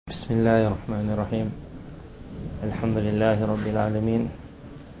بسم الله الرحمن الرحيم الحمد لله رب العالمين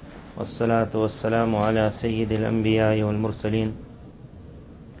والصلاة والسلام على سيد الأنبياء والمرسلين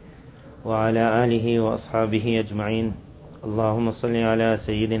وعلى آله وأصحابه أجمعين اللهم صل على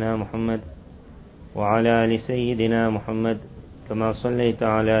سيدنا محمد وعلى آل سيدنا محمد كما صليت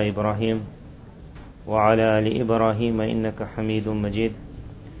على إبراهيم وعلى آل إبراهيم إنك حميد مجيد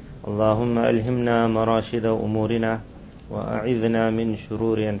اللهم ألهمنا مراشد أمورنا وأعذنا من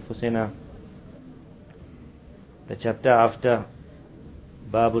شرور أنفسنا. The chapter after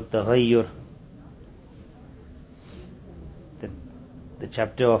Bab al-Taghayyur, the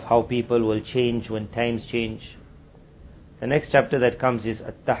chapter of how people will change when times change. The next chapter that comes is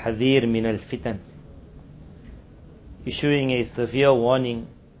At-Tahdhir min al-Fitan, issuing a severe warning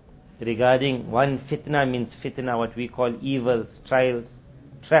regarding one fitna. Means fitna, what we call evils, trials,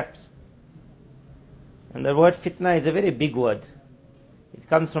 traps. And the word fitna is a very big word. It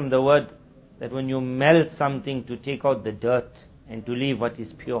comes from the word that when you melt something to take out the dirt and to leave what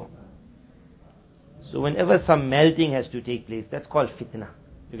is pure. So whenever some melting has to take place, that's called fitna.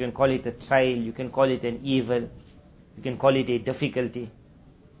 You can call it a trial, you can call it an evil, you can call it a difficulty.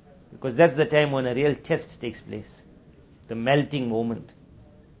 Because that's the time when a real test takes place. The melting moment.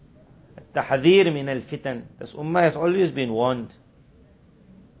 At-Tahdhir min al-Fitan. This ummah has always been warned.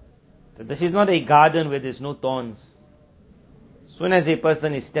 This is not a garden where there's no thorns. Soon as a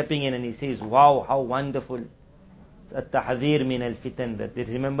person is stepping in and he says, wow, how wonderful. It's At-Tahdhir min al-Fitan. That they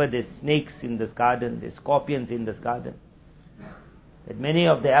remember there's snakes in this garden, there's scorpions in this garden. That many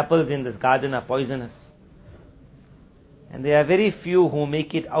of the apples in this garden are poisonous. And there are very few who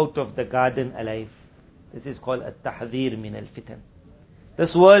make it out of the garden alive. This is called At-Tahdhir min al-Fitan.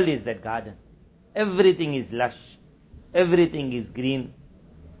 This world is that garden. Everything is lush. Everything is green.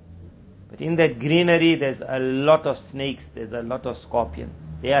 But in that greenery, there's a lot of snakes, there's a lot of scorpions,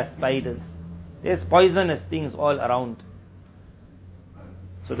 there are spiders, there's poisonous things all around.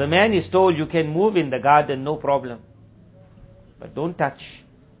 So the man is told, you can move in the garden, no problem. But don't touch.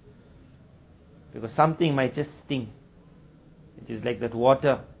 Because something might just sting. It is like that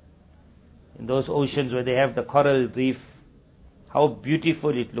water in those oceans where they have the coral reef. How beautiful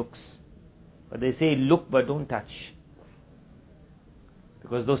it looks. But they say, look but don't touch.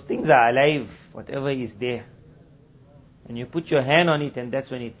 Because those things are alive, whatever is there. And you put your hand on it and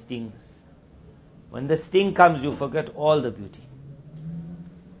that's when it stings. When the sting comes, you forget all the beauty.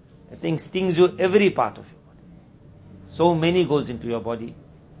 The thing stings you every part of your body. So many goes into your body.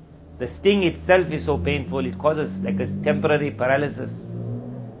 The sting itself is so painful, it causes like a temporary paralysis.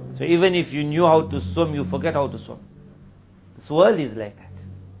 So even if you knew how to swim, you forget how to swim. This world is like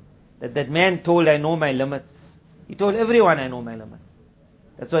that. That man told, I know my limits. He told everyone, I know my limits.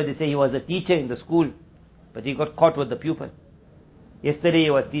 That's why they say he was a teacher in the school, but he got caught with the pupil. Yesterday he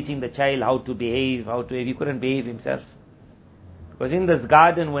was teaching the child how to behave, he couldn't behave himself. Because in this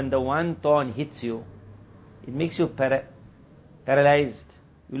garden, when the one thorn hits you, it makes you paralyzed.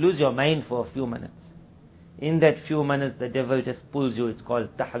 You lose your mind for a few minutes. In that few minutes, the devil just pulls you. It's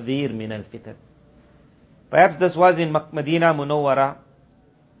called Tahdhir min al-Fitan. Perhaps this was in Madinah Munawwara.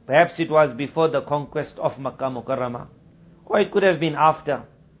 Perhaps it was before the conquest of Makkah Mukarramah. Or it could have been after.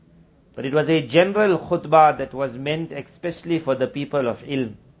 But it was a general khutbah that was meant especially for the people of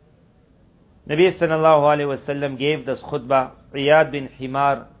ilm. Nabi sallallahu alayhi wa sallam gave this khutbah. Iyad bin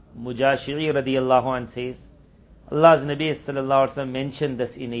Himar Mujashi'i radiyallahu anh says, Allah's Nabi sallallahu alayhi wa sallam mentioned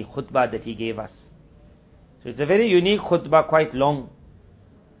this in a khutbah that he gave us. So it's a very unique khutbah, quite long.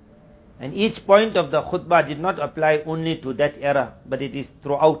 And each point of the khutbah did not apply only to that era, but it is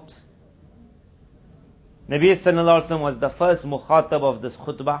throughout. Nabi sallallahu alaihi wasallam was the first mukhatab of this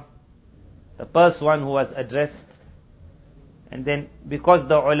khutbah, the first one who was addressed. And then because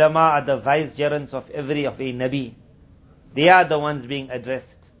the ulama are the vicegerents of a Nabi, they are the ones being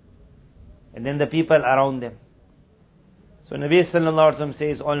addressed. And then the people around them. So Nabi sallallahu alaihi wasallam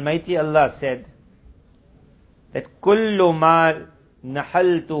says, Almighty Allah said that kullu ma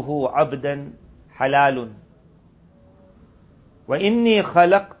nahaltuhu abdan halalun. وَإِنِّي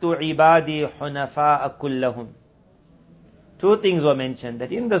خَلَقْتُ عِبَادِي حُنَفَاءَ كُلَّهُمْ. Two things were mentioned,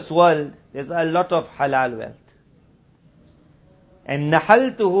 that in this world, there's a lot of halal wealth. And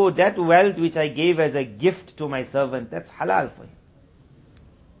نَحَلْتُهُ, that wealth which I gave as a gift to my servant, that's halal for him.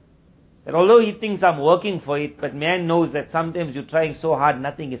 That although he thinks I'm working for it, but man knows that sometimes you're trying so hard,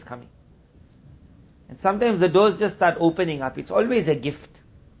 nothing is coming. And sometimes the doors just start opening up. It's always a gift.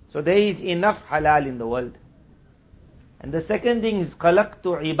 So there is enough halal in the world. And the second thing is, خَلَقْتُ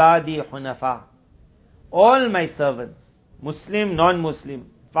عِبَادِي حُنَفَاء. All my servants, Muslim, non-Muslim,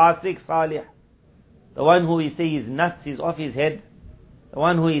 Fasiq, Salih, the one who we say is nuts, is off his head, the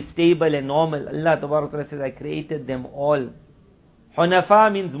one who is stable and normal. Allah Ta'ala says, I created them all.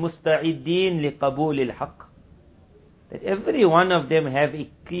 Hunafa means musta'iddin liqabul al-haq. That every one of them have a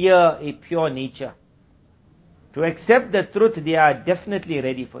clear, a pure nature. To accept the truth, they are definitely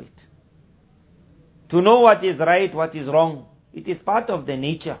ready for it. To know what is right, what is wrong, it is part of the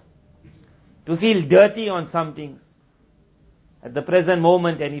nature. To feel dirty on some things at the present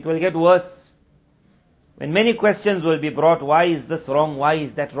moment, and it will get worse. When many questions will be brought, why is this wrong, why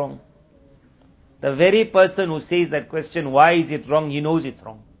is that wrong? The very person who says that question, why is it wrong, he knows it's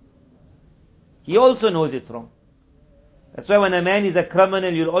wrong. He also knows it's wrong. That's why when a man is a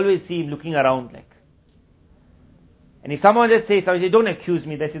criminal, you'll always see him looking around like. And if someone just says, don't accuse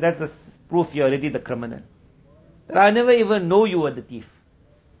me, they say, that's the proof you're already the criminal. I never even know you were the thief.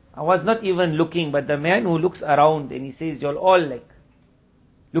 I was not even looking, but the man who looks around and he says, you're all like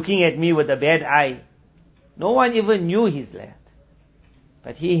looking at me with a bad eye. No one even knew he's like that.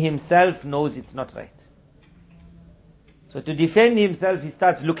 But he himself knows it's not right. So to defend himself, he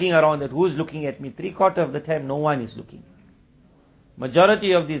starts looking around at who's looking at me. 3/4 of the time, no one is looking.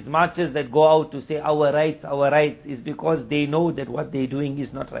 Majority of these marches that go out to say our rights, is because they know that what they're doing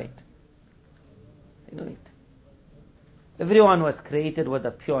is not right. They know it. Everyone was created with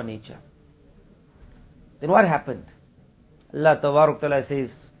a pure nature. Then what happened? Allah Ta'ala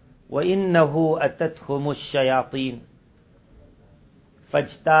says, وَإِنَّهُ أَتَتْهُمُ الشَّيَاطِينَ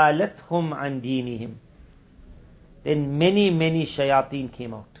فَاجْتَالَتْهُمْ عَنْ دِينِهِمْ. Then many shayateen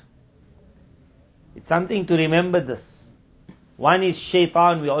came out. It's something to remember this. One is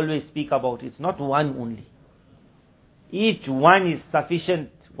shaitan, we always speak about. It's not one only. Each one is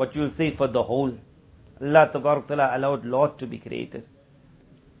sufficient, what you will say, for the whole. Allah Ta'ala allowed lot to be created.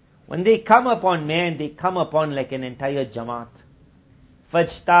 When they come upon man, they come upon like an entire jamaat.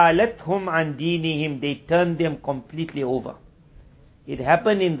 فَاجْتَالَتْهُمْ عَنْ دِينِهِمْ. They turned them completely over. It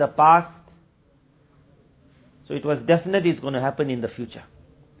happened in the past, so it was definitely it's going to happen in the future.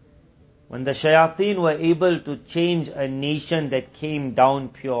 When the shayateen were able to change a nation that came down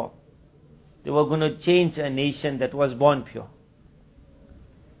pure, they were going to change a nation that was born pure.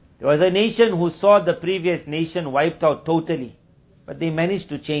 There was a nation who saw the previous nation wiped out totally, but they managed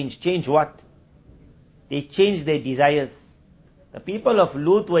to change. Change what? They changed their desires. The people of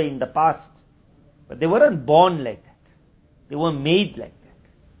Lut were in the past, but they weren't born like that. They were made like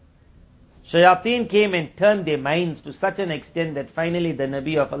that. Shayateen came and turned their minds to such an extent that finally the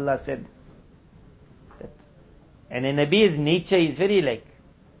Nabi of Allah said that, and a Nabi's nature is very like,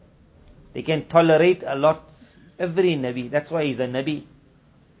 they can tolerate a lot. Every Nabi, that's why he's a Nabi.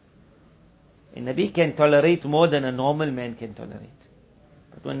 A Nabi can tolerate more than a normal man can tolerate.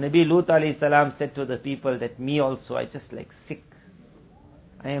 But when Nabi Lut alayhi salam said to the people that me also, I just like sick.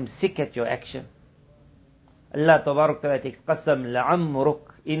 I am sick at your action. Allah Ta'ala takes qasam, لَعَمْرُكْ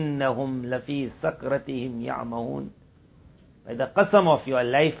إِنَّهُمْ لَفِي سَكْرَتِهِمْ يَعْمَهُونَ. By the qasam of your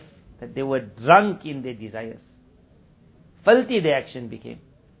life, that they were drunk in their desires. Filthy the action became.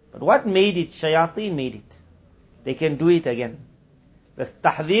 But what made it? Shayateen made it. They can do it again. The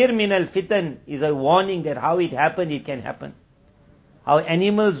tahdhir min al-fitan is a warning that how it happened, it can happen. How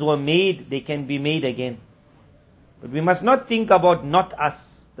animals were made, they can be made again. But we must not think about not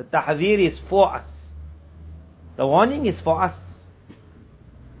us. The tahdhir is for us. The warning is for us.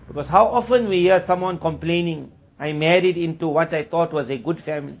 Because how often we hear someone complaining, I married into what I thought was a good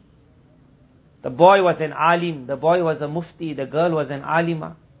family. The boy was an alim, the boy was a mufti, the girl was an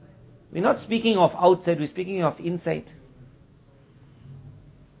alima. We're not speaking of outside, we're speaking of inside.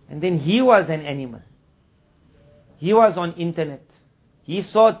 And then he was an animal. He was on internet. He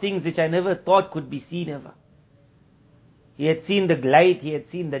saw things which I never thought could be seen ever. He had seen the light, he had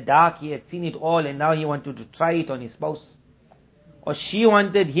seen the dark, he had seen it all, and now he wanted to try it on his spouse. Or she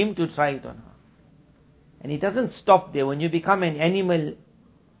wanted him to try it on her. And it doesn't stop there. When you become an animal,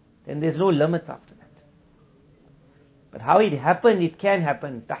 then there's no limits after that. But how it happened, it can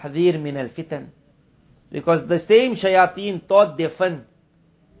happen. Tahdhir min al-fitan. Because the same shayateen thought their fun.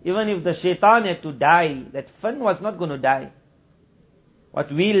 Even if the shaitan had to die, that fun was not going to die. What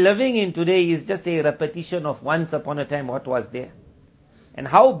we're living in today is just a repetition of once upon a time what was there. And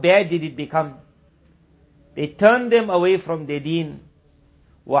how bad did it become? They turned them away from their deen.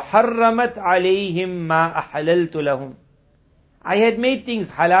 وَحَرَّمَتْ عَلَيْهِمْ مَا أَحَلَلْتُ لَهُمْ. I had made things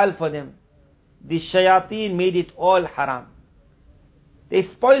halal for them. The shayateen made it all haram. They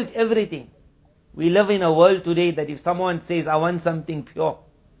spoiled everything. We live in a world today that if someone says, I want something pure,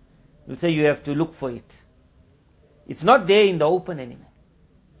 you say you have to look for it. It's not there in the open anymore.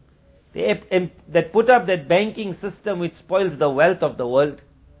 That put up that banking system which spoils the wealth of the world.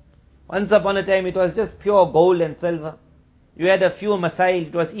 Once upon a time it was just pure gold and silver. You had a few masail,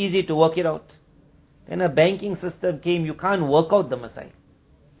 it was easy to work it out. Then a banking system came, you can't work out the masail.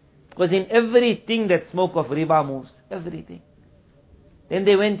 Because in everything that smoke of riba moves, everything. Then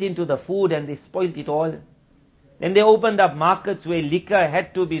they went into the food and they spoiled it all. Then they opened up markets where liquor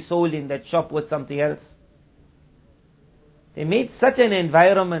had to be sold in that shop with something else. They made such an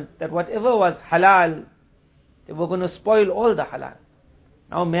environment that whatever was halal, they were going to spoil all the halal.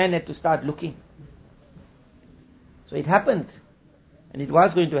 Now man had to start looking. So it happened. And it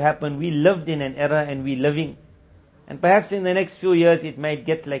was going to happen. We lived in an era and we're living. And perhaps in the next few years it might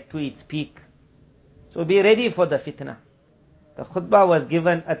get like to its peak. So be ready for the fitna. The khutbah was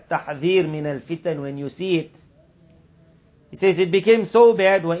given at-tahdhir min al-fitan. When you see it, he says it became so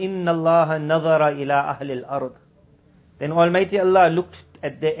bad. وَإِنَّ اللَّهَ نَظَرَ إِلَىٰ أَهْلِ الْأَرْضِ. Then Almighty Allah looked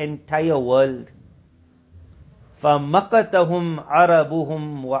at the entire world. فَمَقَتَهُمْ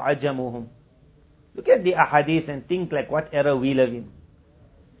عَرَبُهُمْ وَعَجَمُهُمْ. Look at the ahadith and think like what era we live in.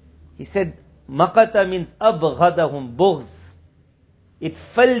 He said, Maqata means abghadahum, bughz. It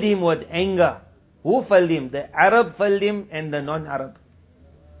filled him with anger. Who filled him? The Arab filled him and the non-Arab.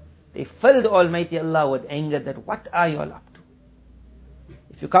 They filled Almighty Allah with anger that what are you all up to?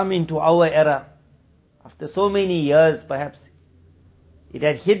 If you come into our era, after so many years perhaps, it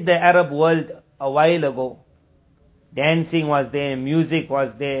had hit the Arab world a while ago. Dancing was there, music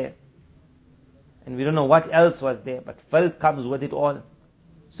was there, and we don't know what else was there, but filth comes with it all.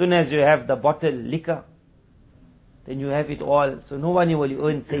 Soon as you have the bottle liquor, then you have it all. So no one will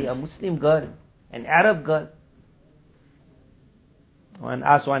even say a Muslim girl, an Arab girl. One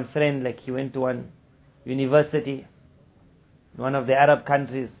asked one friend, like he went to one university in one of the Arab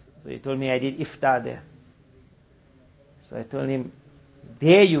countries. So he told me I did iftar there. So I told him,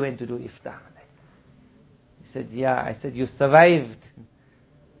 there you went to do iftar. He said, yeah. I said, you survived.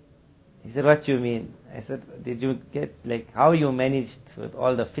 He said, what do you mean? I said, did you get, like, how you managed with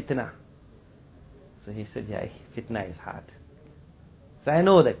all the fitna? So he said, yeah, fitna is hard. So I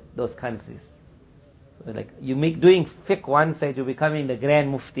know that those countries. So like, doing fiqh one side, you're becoming the Grand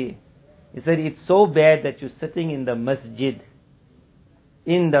Mufti. He said, it's so bad that you're sitting in the masjid.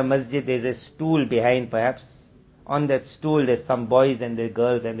 In the masjid, there's a stool behind perhaps. On that stool, there's some boys and the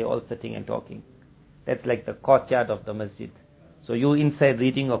girls and they're all sitting and talking. That's like the courtyard of the masjid. So you inside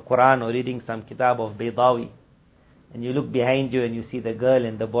reading a Quran or reading some kitab of Baydawi, and you look behind you and you see the girl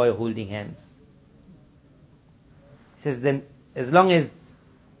and the boy holding hands. He says then, as long as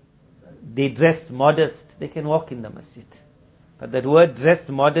they dressed modest, they can walk in the masjid. But that word dressed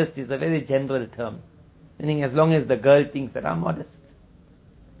modest is a very general term. Meaning as long as the girl thinks that I'm modest.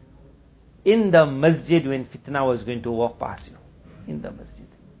 In the masjid when fitna was going to walk past you. In the masjid.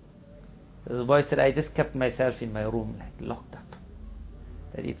 So the boy said, I just kept myself in my room, like locked up.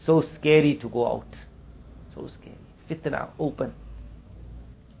 That it's so scary to go out. So scary. Fitna, open.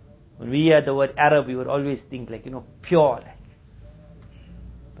 When we hear the word Arab, we would always think like, pure. Like.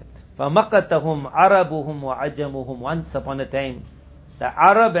 But فَمَقَتَهُمْ عَرَبُهُمْ وَعَجَمُهُمْ. Once upon a time, the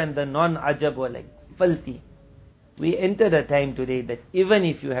Arab and the non-Ajab were like filthy. We entered a time today that even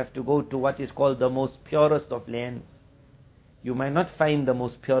if you have to go to what is called the most purest of lands, you might not find the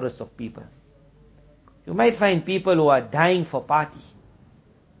most purest of people. You might find people who are dying for party.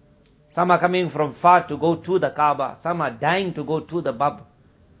 Some are coming from far to go to the Kaaba. Some are dying to go to the bar.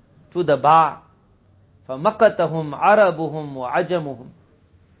 فَمَقَتَهُمْ عَرَبُهُمْ وَعَجَمُهُمْ.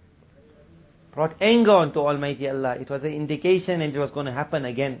 Brought anger onto Almighty Allah. It was an indication and it was going to happen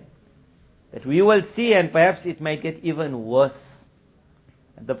again. That we will see and perhaps it might get even worse.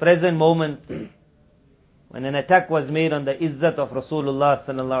 At the present moment, when an attack was made on the izzat of Rasulullah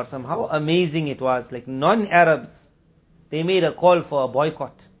sallallahu alaihi wasallam, how amazing it was. Like non-Arabs, they made a call for a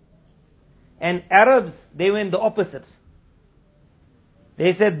boycott. And Arabs, they went the opposite.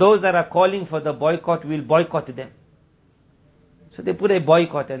 They said those that are calling for the boycott, we'll boycott them. So they put a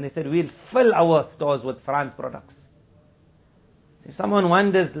boycott and they said, we'll fill our stores with France products. So someone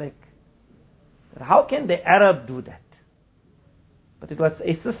wonders like, how can the Arab do that? But it was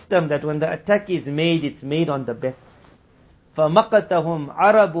a system that when the attack is made, it's made on the best. فَمَقَتَهُمْ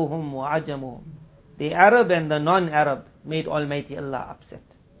عَرَبُهُمْ وَعَجَمُهُمْ. The Arab and the non-Arab made Almighty Allah upset.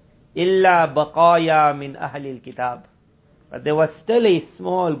 إِلَّا بَقَايَا مِنْ أَهْلِ الْكِتَابِ. But there was still a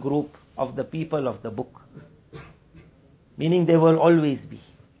small group of the people of the book. Meaning they will always be.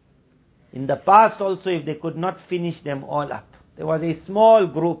 In the past also, if they could not finish them all up, there was a small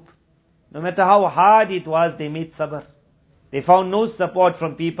group. No matter how hard it was, they made sabr. They found no support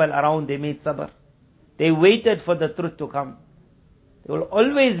from people around, they made sabr. They waited for the truth to come. There will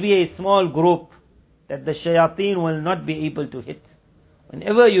always be a small group that the shayateen will not be able to hit.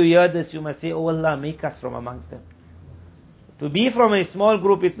 Whenever you hear this, you must say, oh Allah, make us from amongst them. To be from a small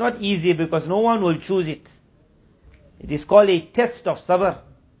group, it's not easy because no one will choose it. It is called a test of sabr.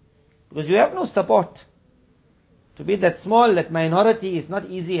 Because you have no support. To be that small, that minority is not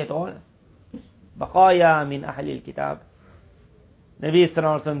easy at all. Baqaya min ahli al-kitab. Nabi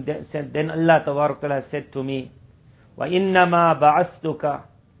sallallahu alaihi wasallam said, then Allah tabarak ta'ala said to me, وَإِنَّمَا بَعَثْتُكَ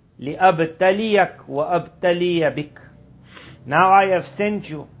لِأَبْتَلِيَكَ وَأَبْتَلِيَ بِكَ. Now I have sent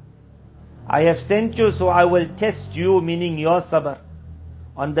you. I have sent you so I will test you, meaning your sabr,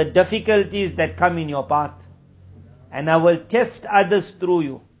 on the difficulties that come in your path. And I will test others through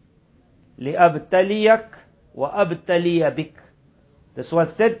you. لِأَبْتَلِيَكَ وَأَبْتَلِيَ بِكَ. This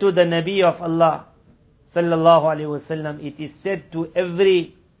was said to the Nabi of Allah, sallallahu alaihi wasallam. It is said to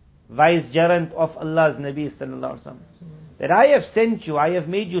every vicegerent of Allah's Nabi sallallahu alaihi wasallam, that I have sent you, I have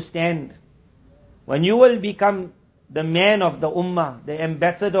made you stand. When you will become the man of the ummah, the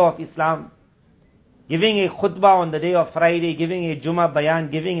ambassador of Islam, giving a khutbah on the day of Friday, giving a Jummah bayan,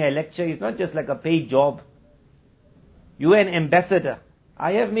 giving a lecture, it's not just like a paid job. You are an ambassador.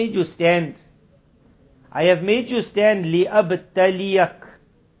 I have made you stand. I have made you stand li'abtaliyak.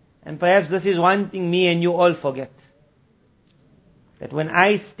 And perhaps this is one thing me and you all forget. That when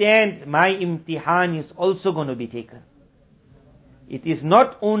I stand, my imtihan is also going to be taken. It is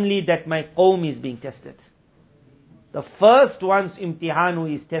not only that my qawm is being tested. The first one's imtihan who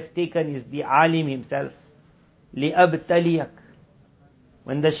is taken is the alim himself. li'abtaliyak.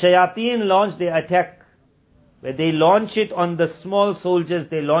 When the shayateen launch their attack, where they launch it on the small soldiers,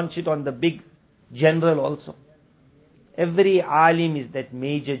 they launch it on the big general also. Every alim is that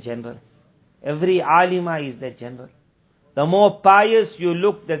major general. Every alima is that general. The more pious you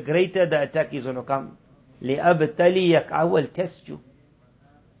look, the greater the attack is going to come. لِأَبْتَلِيَكَ. I will test you.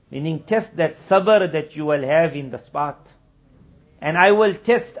 Meaning test that sabr that you will have in the spot. And I will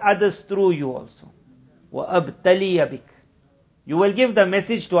test others through you also. وَأَبْتَلِيَ بِكَ. You will give the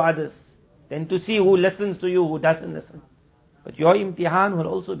message to others. Then to see who listens to you, who doesn't listen. But your imtihan will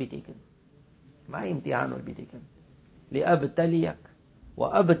also be taken. My imtihan will be taken. لِأَبْتَلِيَكَ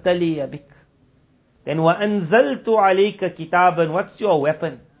وَأَبْتَلِيَ بِكَ. Then وَأَنزَلْتُ عَلَيْكَ كِتَابًا. What's your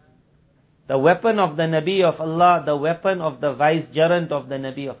weapon? The weapon of the Nabi of Allah, the weapon of the vicegerent of the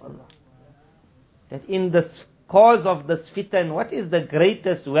Nabi of Allah. That in the cause of this fitan, what is the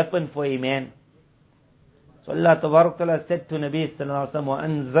greatest weapon for a man? So Allah Tabarak Ta'ala said to Nabi Sallallahu Alaihi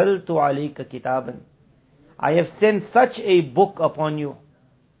Wasallam, وَأَنزَلْتُ عَلَيْكَ كِتَابًا. I have sent such a book upon you.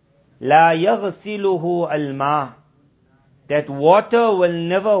 لَا يَغْسِلُهُ الْمَاء. That water will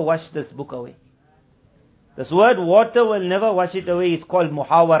never wash this book away. This word water will never wash it away is called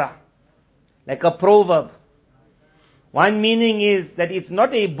muhawara. Like a proverb. One meaning is that it's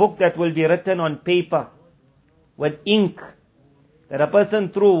not a book that will be written on paper with ink. That a person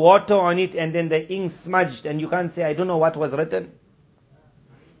threw water on it and then the ink smudged and you can't say, I don't know what was written.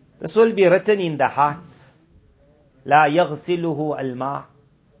 This will be written in the hearts. La yaghsiluhu al-ma.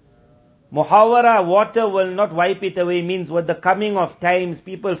 Muhawara, water will not wipe it away, means with the coming of times,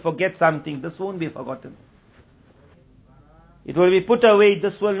 people forget something. This won't be forgotten. It will be put away,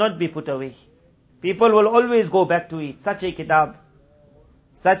 this will not be put away. People will always go back to it. Such a kitab.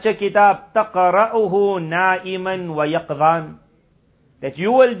 Such a kitab, taqra'uhu na'iman wa yaqdhan. That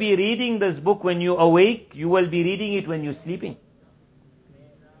you will be reading this book when you awake, you will be reading it when you're sleeping.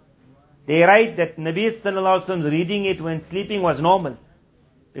 They write that Nabi Sallallahu Alaihi Wasallam reading it when sleeping was normal.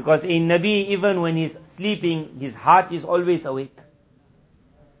 Because a Nabi, even when he's sleeping, his heart is always awake.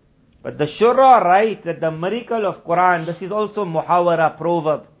 But the Shura write that the miracle of Quran, this is also muhawara,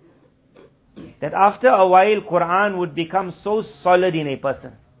 proverb, that after a while Quran would become so solid in a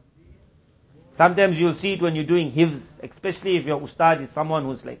person. Sometimes you'll see it when you're doing hifz, especially if your ustad is someone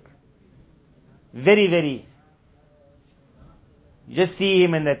who's like very, very, you just see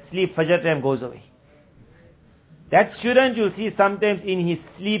him and that sleep Fajr time goes away. That student you'll see sometimes in his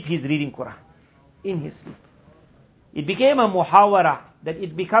sleep he's reading Quran. In his sleep. It became a muhawara, that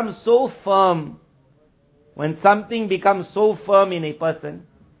it becomes so firm. When something becomes so firm in a person,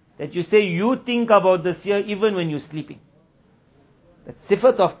 that you say you think about this here even when you're sleeping. That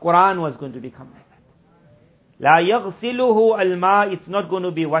sifat of Quran was going to become like that. La yaghsiluhu al-ma, it's not going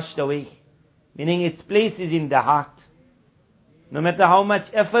to be washed away. Meaning its place is in the heart. No matter how much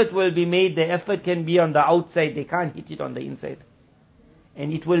effort will be made, the effort can be on the outside, they can't hit it on the inside.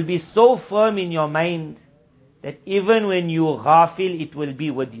 And it will be so firm in your mind, that even when you ghafil, it will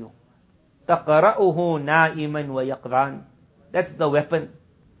be with you. تَقْرَأُهُ نَائِمًا وَيَقْظًا. That's the weapon.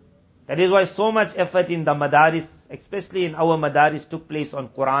 That is why so much effort in the madaris, especially in our madaris, took place on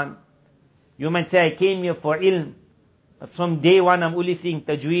Quran. You might say, I came here for ilm. But from day one, I'm only seeing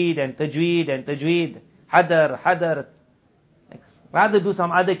tajweed and tajweed and tajweed. Hadar, hadar. Rather do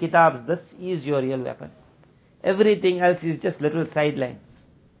some other kitabs. This is your real weapon. Everything else is just little sidelines.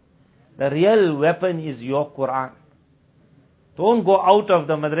 The real weapon is your Quran. Don't go out of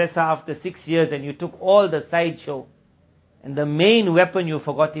the madrasa after 6 years and you took all the sideshow. And the main weapon you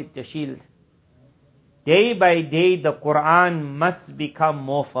forgot it, the shield. Day by day the Quran must become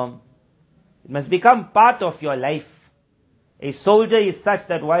more firm. It must become part of your life. A soldier is such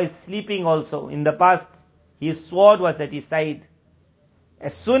that while sleeping also, in the past, his sword was at his side.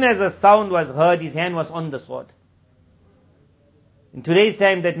 As soon as a sound was heard, his hand was on the sword. In today's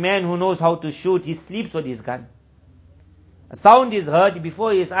time, that man who knows how to shoot, he sleeps with his gun. A sound is heard,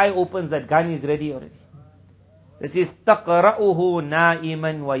 before his eye opens, that gun is ready already. This is تَقْرَأُهُ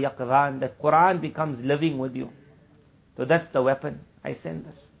نَائِمًا وَيَقْظَانًا. That Quran becomes living with you. So that's the weapon. I send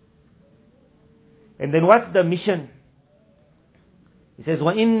this. And then what's the mission? He says,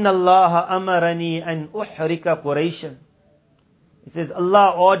 وَإِنَّ اللَّهَ أَمَرَنِي أَنْ أُحْرِكَ قُرَيْشًا. He says,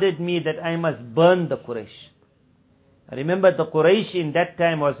 Allah ordered me that I must burn the Quraysh. Remember, the Quraysh in that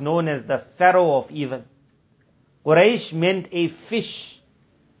time was known as the pharaoh of evil. Quraysh meant a fish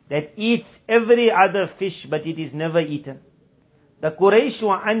that eats every other fish, but it is never eaten. The Quraysh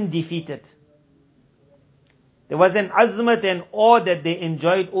were undefeated. There was an azmat and awe that they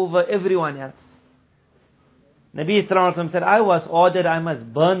enjoyed over everyone else. Nabi Sallallahu Alaihi Wasallam said, I was ordered I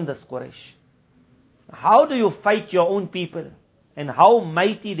must burn this Quraysh. How do you fight your own people? And how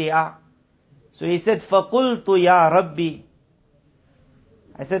mighty they are. So he said, فَقُلْتُ يَا رَبِّي.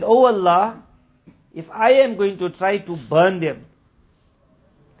 I said, Oh Allah, if I am going to try to burn them,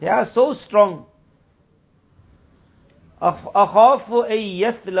 they are so strong. أَخَافُ أَن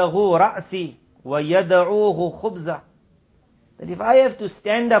يَثْلَهُ رَأْسِي وَيَدَعُوهُ خُبْزًا. That if I have to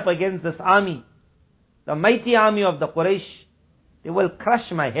stand up against this army, the mighty army of the Quraysh, they will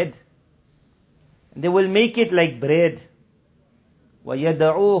crush my head. And they will make it like bread.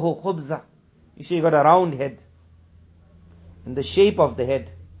 وَيَدَعُوهُ خُبْزًا. You see, you got a round head. And the shape of the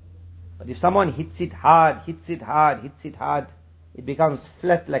head. But if someone hits it hard, it becomes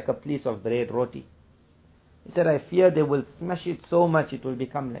flat like a piece of bread, roti. He said, I fear they will smash it so much it will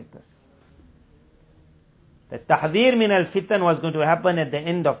become like this. The tahdhir min al-fitan was going to happen at the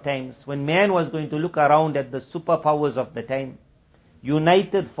end of times, when man was going to look around at the superpowers of the time,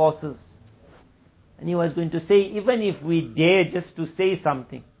 united forces. And he was going to say, even if we dare just to say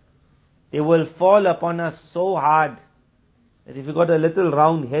something, they will fall upon us so hard that if you got a little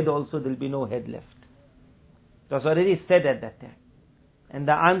round head also, there will be no head left. It was already said at that time. And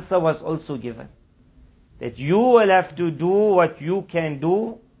the answer was also given. That you will have to do what you can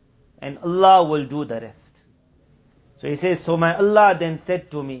do, and Allah will do the rest. So he says, so my Allah then said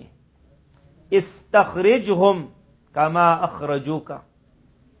to me, إِسْتَخْرِجْهُمْ كَمَا أَخْرَجُوكَ.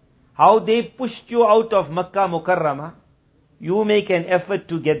 How they pushed you out of Makkah Mukarramah, you make an effort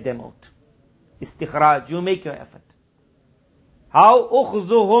to get them out. Istikhraj, you make your effort. How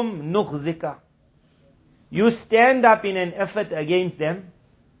أُخْذُهُمْ نُخْزِكَ. You stand up in an effort against them,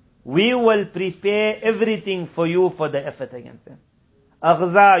 we will prepare everything for you for the effort against them.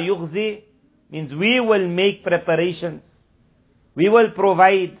 أَغْزَى يُغْزِي means we will make preparations. We will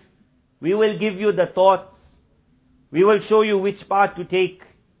provide. We will give you the thoughts. We will show you which path to take.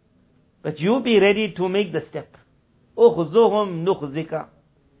 But you be ready to make the step. أُخْذُهُمْ نُخْزِكَ.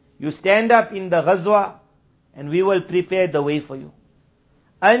 You stand up in the ghazwa and we will prepare the way for you.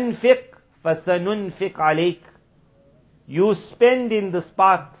 أَنْفِقْ فَسَنُنْفِقْ عَلَيْكَ. You spend in this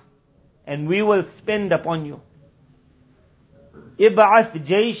path and we will spend upon you. إِبْعَثْ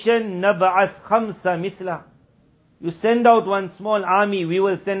جَيْشًا نَبْعَثْ خَمْسَ مِثْلًا. You send out one small army, we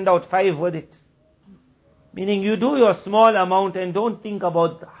will send out 5 with it. Meaning you do your small amount and don't think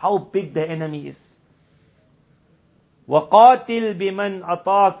about how big the enemy is. وَقَاتِلْ بِمَنْ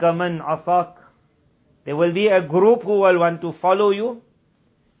أَطَاكَ مَنْ عَصَاكَ. There will be a group who will want to follow you.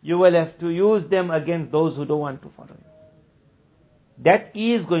 You will have to use them against those who don't want to follow you. That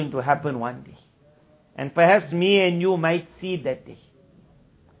is going to happen one day. And perhaps me and you might see that day.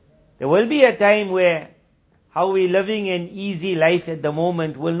 There will be a time where how we're living an easy life at the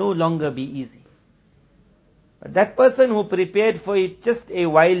moment will no longer be easy. But that person who prepared for it just a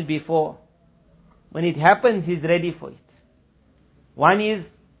while before, when it happens, he's ready for it. One is,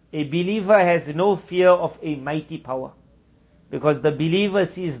 a believer has no fear of a mighty power, because the believer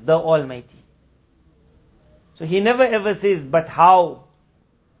sees the Almighty. So he never ever says, but how?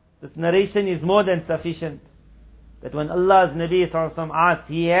 This narration is more than sufficient. That when Allah's Nabi Sallallahu Alaihi Wasallam asked,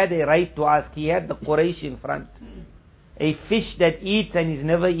 he had a right to ask. He had the Quraysh in front. A fish that eats and is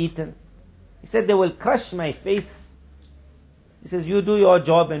never eaten. He said, they will crush my face. He says, you do your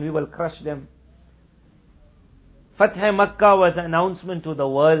job and we will crush them. Fath Makkah was an announcement to the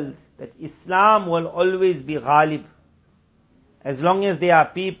world that Islam will always be ghalib, as long as there are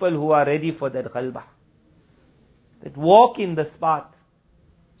people who are ready for that ghalbah, that walk in this path.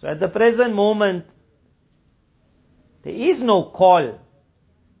 So at the present moment, there is no call,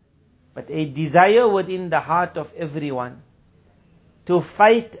 but a desire within the heart of everyone to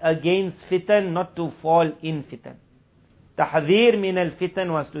fight against fitan, not to fall in fitan. Tahdhir min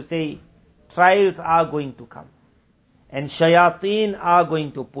al-fitan was to say, trials are going to come, and shayateen are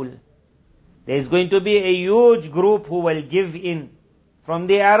going to pull. There is going to be a huge group who will give in, from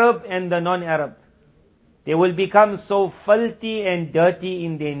the Arab and the non-Arab. They will become so filthy and dirty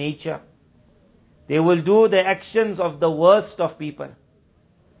in their nature. They will do the actions of the worst of people.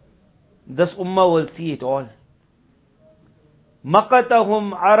 This ummah will see it all.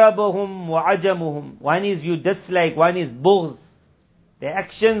 Maqatahum Arabahum wa ajamuhum. One is you dislike, one is bughz. Their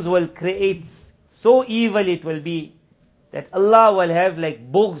actions will create so evil it will be that Allah will have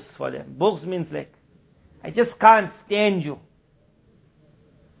like bughz for them. Bughz means like, I just can't stand you.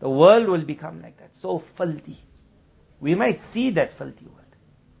 The world will become like that, so filthy. We might see that filthy world.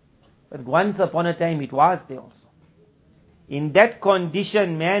 But once upon a time it was there also. In that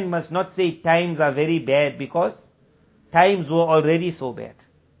condition, man must not say times are very bad, because times were already so bad.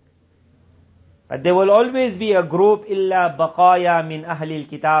 But there will always be a group, illa baqaya min ahli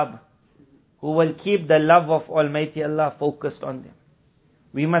al-kitab, who will keep the love of Almighty Allah focused on them.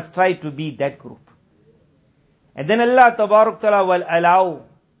 We must try to be that group. And then Allah Tabarak Ta'ala will allow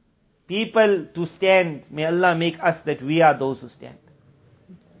people to stand. May Allah make us that we are those who stand.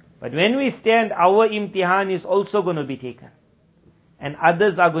 But when we stand, our imtihan is also going to be taken. And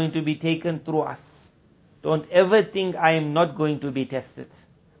others are going to be taken through us. Don't ever think I am not going to be tested.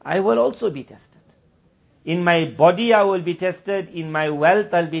 I will also be tested. In my body I will be tested. In my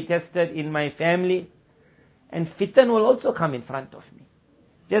wealth I'll be tested. In my family. And fitan will also come in front of me.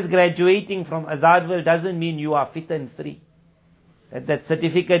 Just graduating from Azadville doesn't mean you are fitan free. That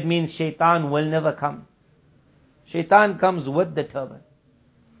certificate means shaitan will never come. Shaitan comes with the turban.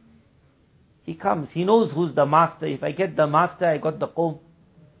 He comes. He knows who's the master. If I get the master, I got the qawm.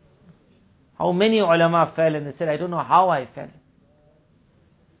 How many ulama fell and they said, I don't know how I fell.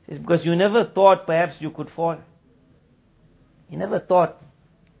 It's because you never thought perhaps you could fall. You never thought.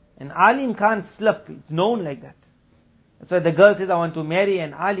 An alim can't slip. It's known like that. That's why the girl says, I want to marry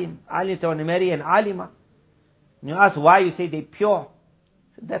an alim. Alim says, I want to marry an alima. And you ask why, you say they're pure.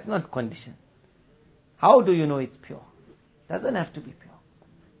 So that's not condition. How do you know it's pure? It doesn't have to be pure.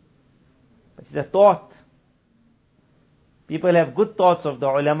 But it's a thought. People have good thoughts of the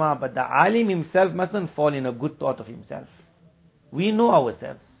ulama, but the alim himself mustn't fall in a good thought of himself. We know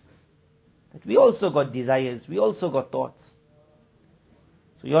ourselves. That we also got desires, we also got thoughts.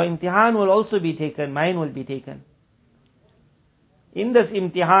 So your imtihan will also be taken, mine will be taken. In this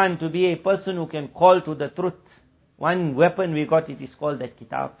imtihan, to be a person who can call to the truth, one weapon we got, it is called that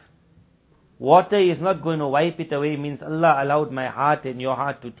kitab. Water is not going to wipe it away, means Allah allowed my heart and your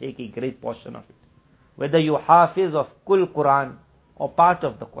heart to take a great portion of it. Whether you hafiz of Kul Quran or part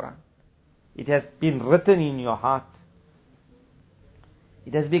of the Quran, it has been written in your heart.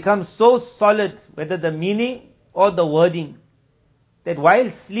 It has become so solid, whether the meaning or the wording, that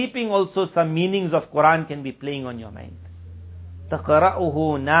while sleeping also some meanings of Quran can be playing on your mind. تَقْرَأُهُ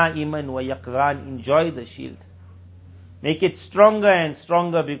نَائِمًا وَيَقْظَانٍ. Enjoy the shield. Make it stronger and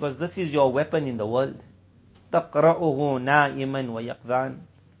stronger, because this is your weapon in the world. تَقْرَأُهُ نَائِمًا وَيَقْظَانٍ.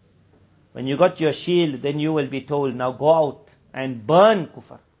 When you got your shield, then you will be told, now go out and burn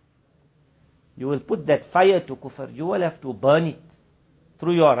kufr. You will put that fire to kufr. You will have to burn it.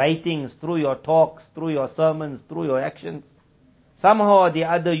 Through your writings, through your talks, through your sermons, through your actions. Somehow or the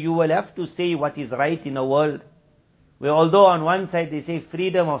other you will have to say what is right in a world where, although on one side they say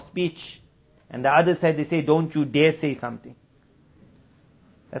freedom of speech, and the other side they say don't you dare say something.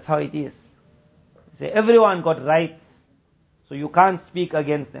 That's how it is. They say everyone got rights, so you can't speak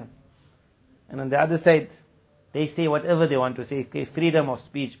against them. And on the other side, they say whatever they want to say, okay, freedom of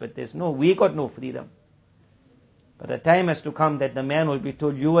speech, but we got no freedom. But the time has to come that the man will be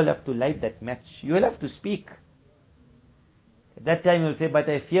told, you will have to light that match. You will have to speak. At that time he will say, but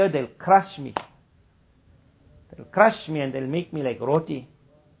I fear they'll crush me. They'll crush me and they'll make me like roti,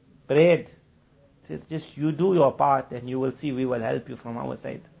 bread. He says, just you do your part and you will see we will help you from our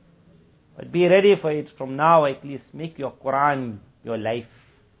side. But be ready for it from now at least. Make your Quran your life.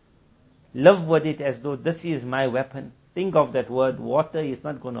 Live with it as though this is my weapon. Think of that word, water is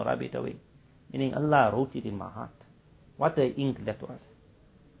not going to rub it away. Meaning Allah wrote it in my heart. What an ink that was.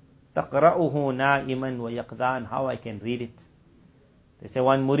 تَقْرَأُهُ نَائِمًا وَيَقْظَانٍ. How I can read it. They say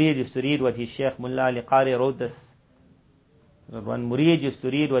one murid used to read what his Shaykh Mullah Ali Qari wrote this. But one murid used to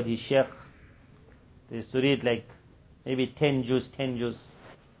read what his sheikh, they used to read like maybe 10 juz.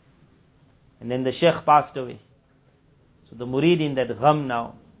 And then the sheikh passed away. So the murid in that gham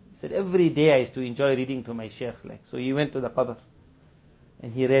now, he said, every day I used to enjoy reading to my sheikh. Like, so he went to the qabr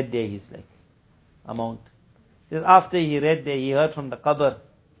and he read there his like amount. He said after he read there, he heard from the qabr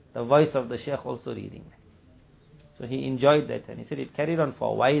the voice of the sheikh also reading. So he enjoyed that, and he said it carried on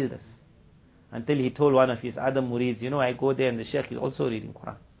for a while this, until he told one of his other murids, I go there and the sheikh is also reading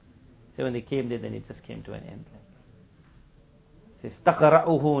Quran. So when they came there, then it just came to an end. He says,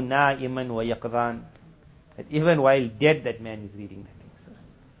 تَقْرَأُهُ نَائِمًا وَيَقْظًا. That even while dead, that man is reading that thing.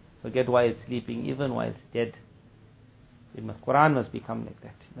 Forget while sleeping, even while dead. The Quran must become like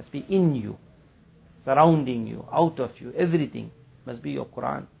that. It must be in you, surrounding you, out of you, everything must be your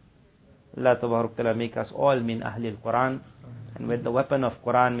Quran. Allah Tabarak Ta'ala make us all min ahli al-Quran. And with the weapon of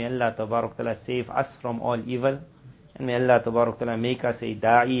Quran, may Allah Tabarak Ta'ala save us from all evil. And may Allah Tabarak Ta'ala make us a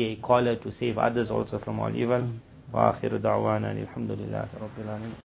da'i, a caller to save others also from all evil. Wa akhiru da'wana alhamdulillahi rabbil alamin.